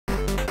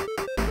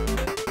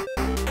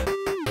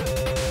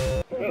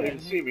don't even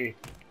see me.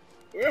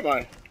 Where am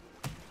I?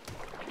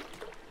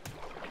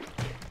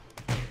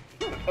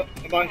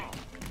 Am I?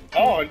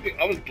 Oh,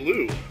 I was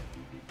blue.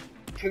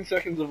 10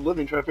 seconds of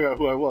living trying to figure out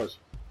who I was.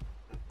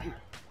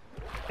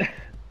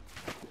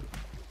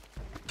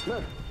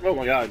 Oh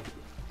my god.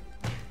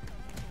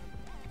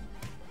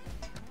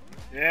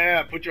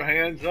 Yeah, put your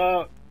hands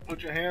up.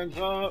 Put your hands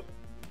up.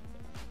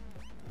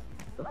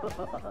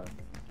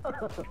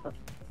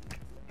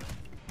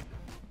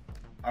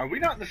 Are we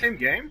not in the same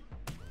game?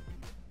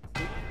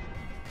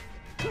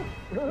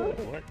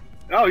 What?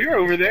 Oh, you're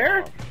over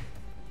there?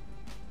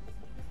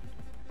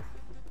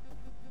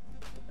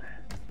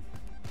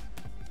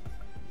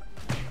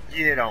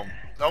 Get him.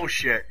 Oh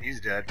shit,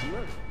 he's dead.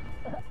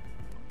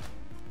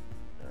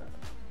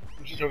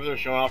 He's just over there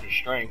showing off his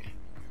strength.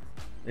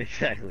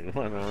 Exactly,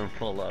 one arm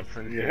pull ups.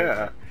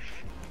 Yeah.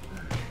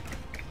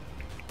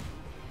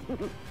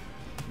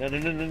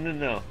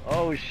 No.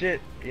 Oh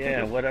shit.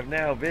 Yeah, what up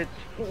now, bitch?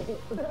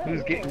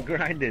 Who's getting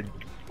grinded?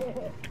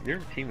 Your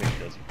teammate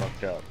just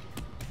fucked up.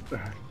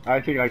 I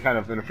think I kind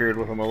of interfered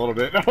with him a little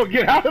bit. No,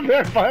 get out of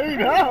there, buddy!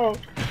 No!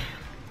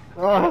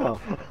 Oh,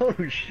 Oh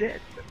shit.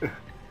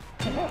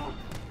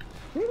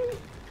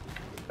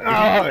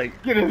 oh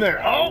get in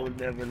there! Oh!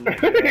 Never let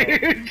go.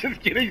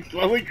 Just getting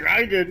slowly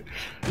grinded.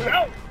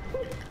 No!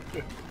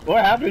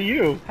 What happened to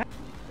you?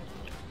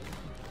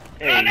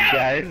 Hey, no,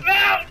 guys.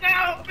 No!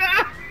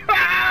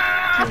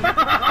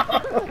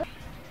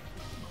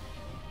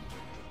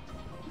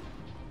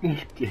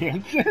 He's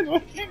dancing?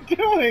 What's he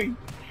doing?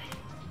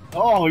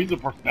 Oh, he's a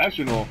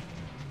professional.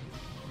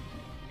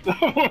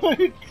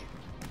 What?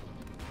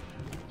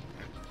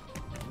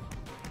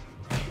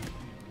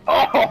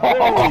 Oh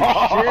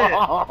shit!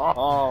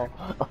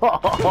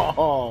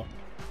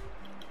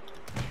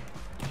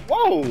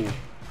 Whoa!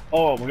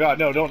 Oh my god,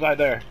 no, don't die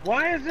there.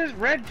 Why is this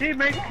red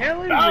teammate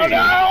killing me? Oh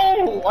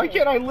no! Why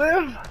can't I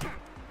live?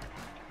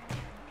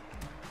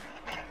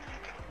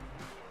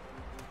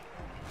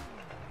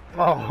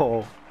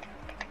 Oh.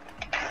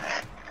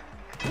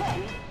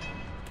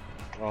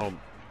 Oh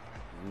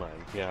my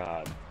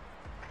god.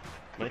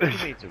 My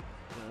teammates are...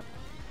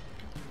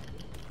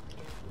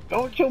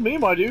 Don't kill me,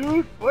 my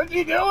dude! What's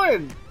he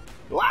doing?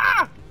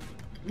 Ah!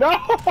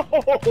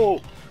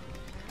 No!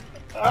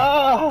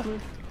 Ah!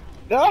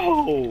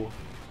 No!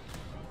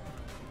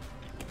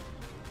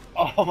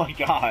 Oh my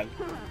god.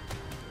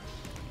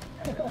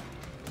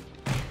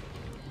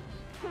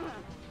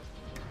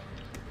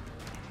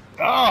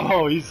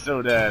 Oh, he's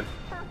so dead.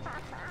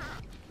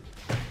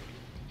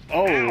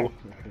 Oh. There's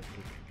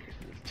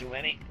too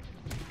many.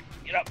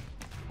 Get up.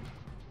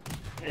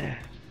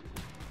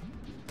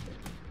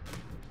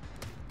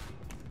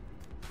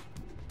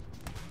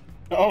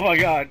 Oh my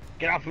god.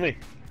 Get off of me.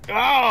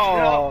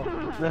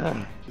 Oh!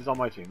 No. He's on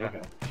my team,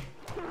 okay.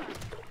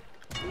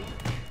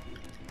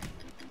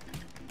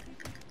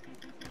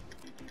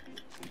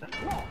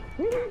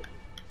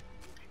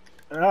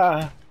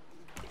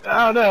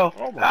 Oh no!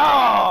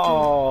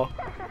 Oh!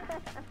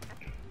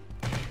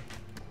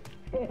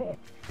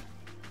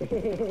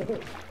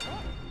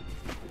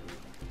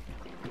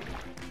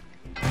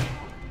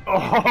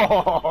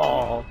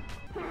 Oh!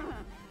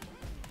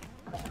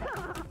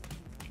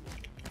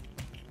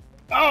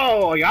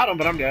 Oh, I got him,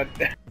 but I'm dead.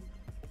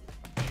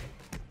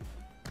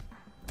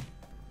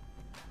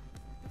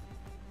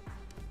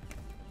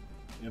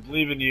 I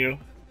believe in you.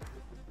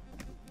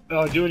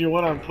 Oh, doing your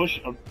one-arm push,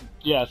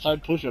 yeah,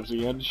 side push-ups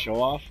again,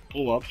 show off,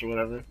 pull-ups or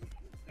whatever.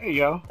 There you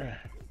go.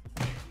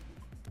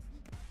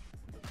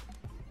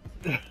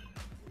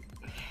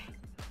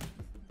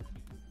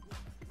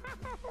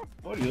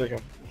 What, are you like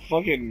a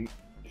fucking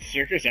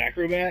circus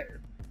acrobat?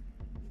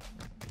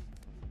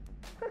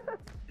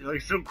 You're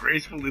like so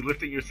gracefully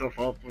lifting yourself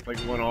up with like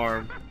one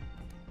arm.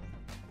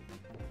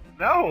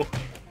 No!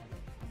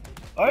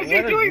 Why is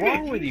he doing What is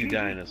wrong this? with you,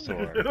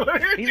 dinosaur?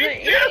 He's an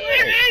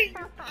idiot!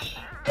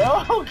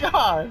 Oh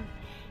god!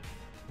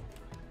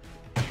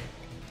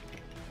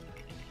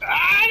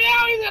 Ah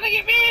no, he's gonna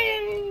get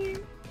me!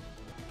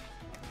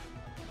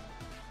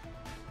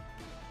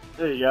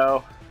 There you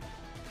go.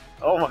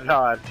 Oh my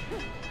god.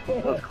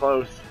 That was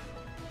close.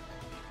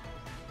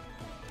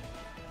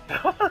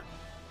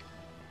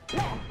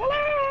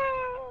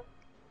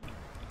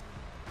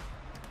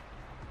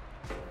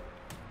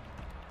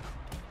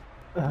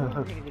 I'm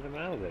gonna get him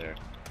out of there.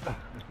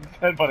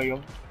 Headbutting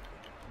him.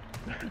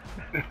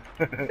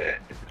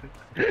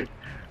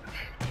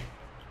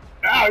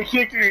 Oh, he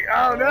kicked me!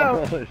 Oh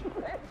no!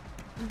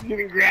 He's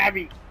getting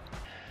grabby.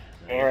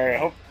 Alright, I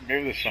hope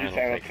maybe the shoot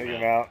time will take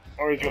him out.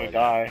 Or he's gonna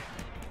die.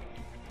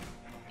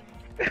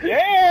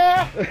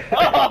 Yeah!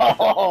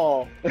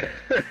 Oh!